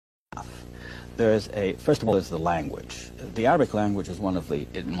First of all, there's the language. The Arabic language is one of the,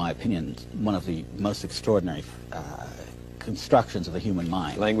 in my opinion, one of the most extraordinary constructions of the human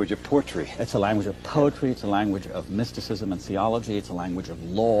mind. Language of poetry. It's a language of poetry, it's a language of mysticism and theology, it's a language of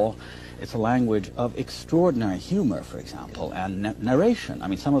law, it's a language of extraordinary humor, for example, and narration. I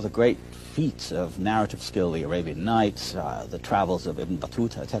mean, some of the great feats of narrative skill, the Arabian Nights, the travels of Ibn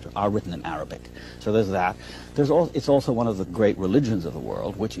Battuta, etc., are written in Arabic. So there's that. It's also one of the great religions of the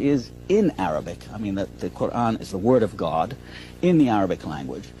world, which is in Arabic. I mean, the Quran is the word of God in the Arabic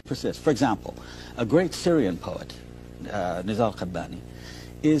language. Persists. For example, a great Syrian poet, Nizar Qabbani,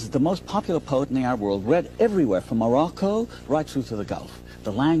 is the most popular poet in the Arab world, read everywhere from Morocco right through to the Gulf.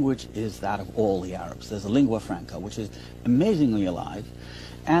 The language is that of all the Arabs. There's a lingua franca, which is amazingly alive,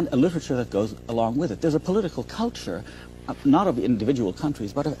 and a literature that goes along with it. There's a political culture, not of individual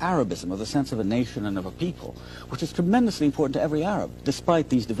countries, but of Arabism, of the sense of a nation and of a people, which is tremendously important to every Arab, despite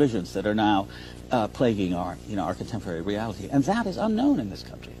these divisions that are now plaguing our contemporary reality. And that is unknown in this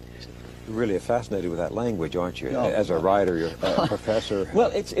country. You're really fascinated with that language, aren't you? As a writer, you're a professor.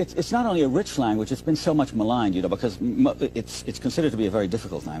 Well, it's not only a rich language, it's been so much maligned, because it's considered to be a very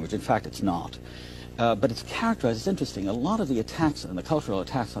difficult language. In fact, it's not. But it's characterized, it's interesting, a lot of the attacks and the cultural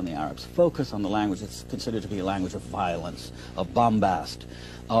attacks on the Arabs focus on the language that's considered to be a language of violence, of bombast,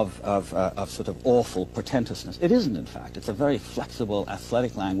 of sort of awful pretentiousness. It isn't, in fact. It's a very flexible,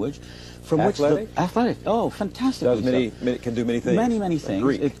 athletic language from athletic? which... Athletic? Oh, fantastic. Can do many things. Many things.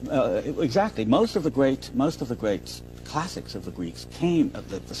 Greek. Exactly. Most of the great classics of the Greeks came,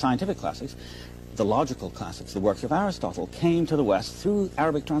 the scientific classics, the logical classics, the works of Aristotle, came to the West through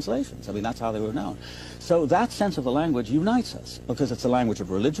Arabic translations. I mean, that's how they were known. So that sense of the language unites us, because it's a language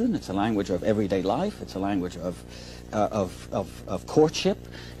of religion, it's a language of everyday life, it's a language of courtship,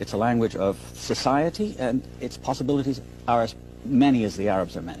 it's a language of society, and its possibilities are as many as the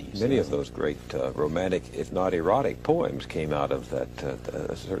Arabs are many. Many of those great romantic, if not erotic, poems came out of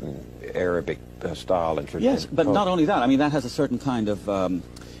that certain Arabic style and tradition. Yes, but not only that. I mean, that has a certain kind of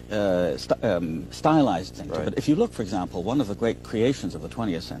stylized thing to it. But if you look, for example, one of the great creations of the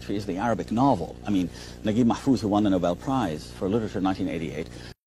 20th century is the Arabic novel. I mean, Naguib Mahfouz, who won the Nobel Prize for Literature in 1988,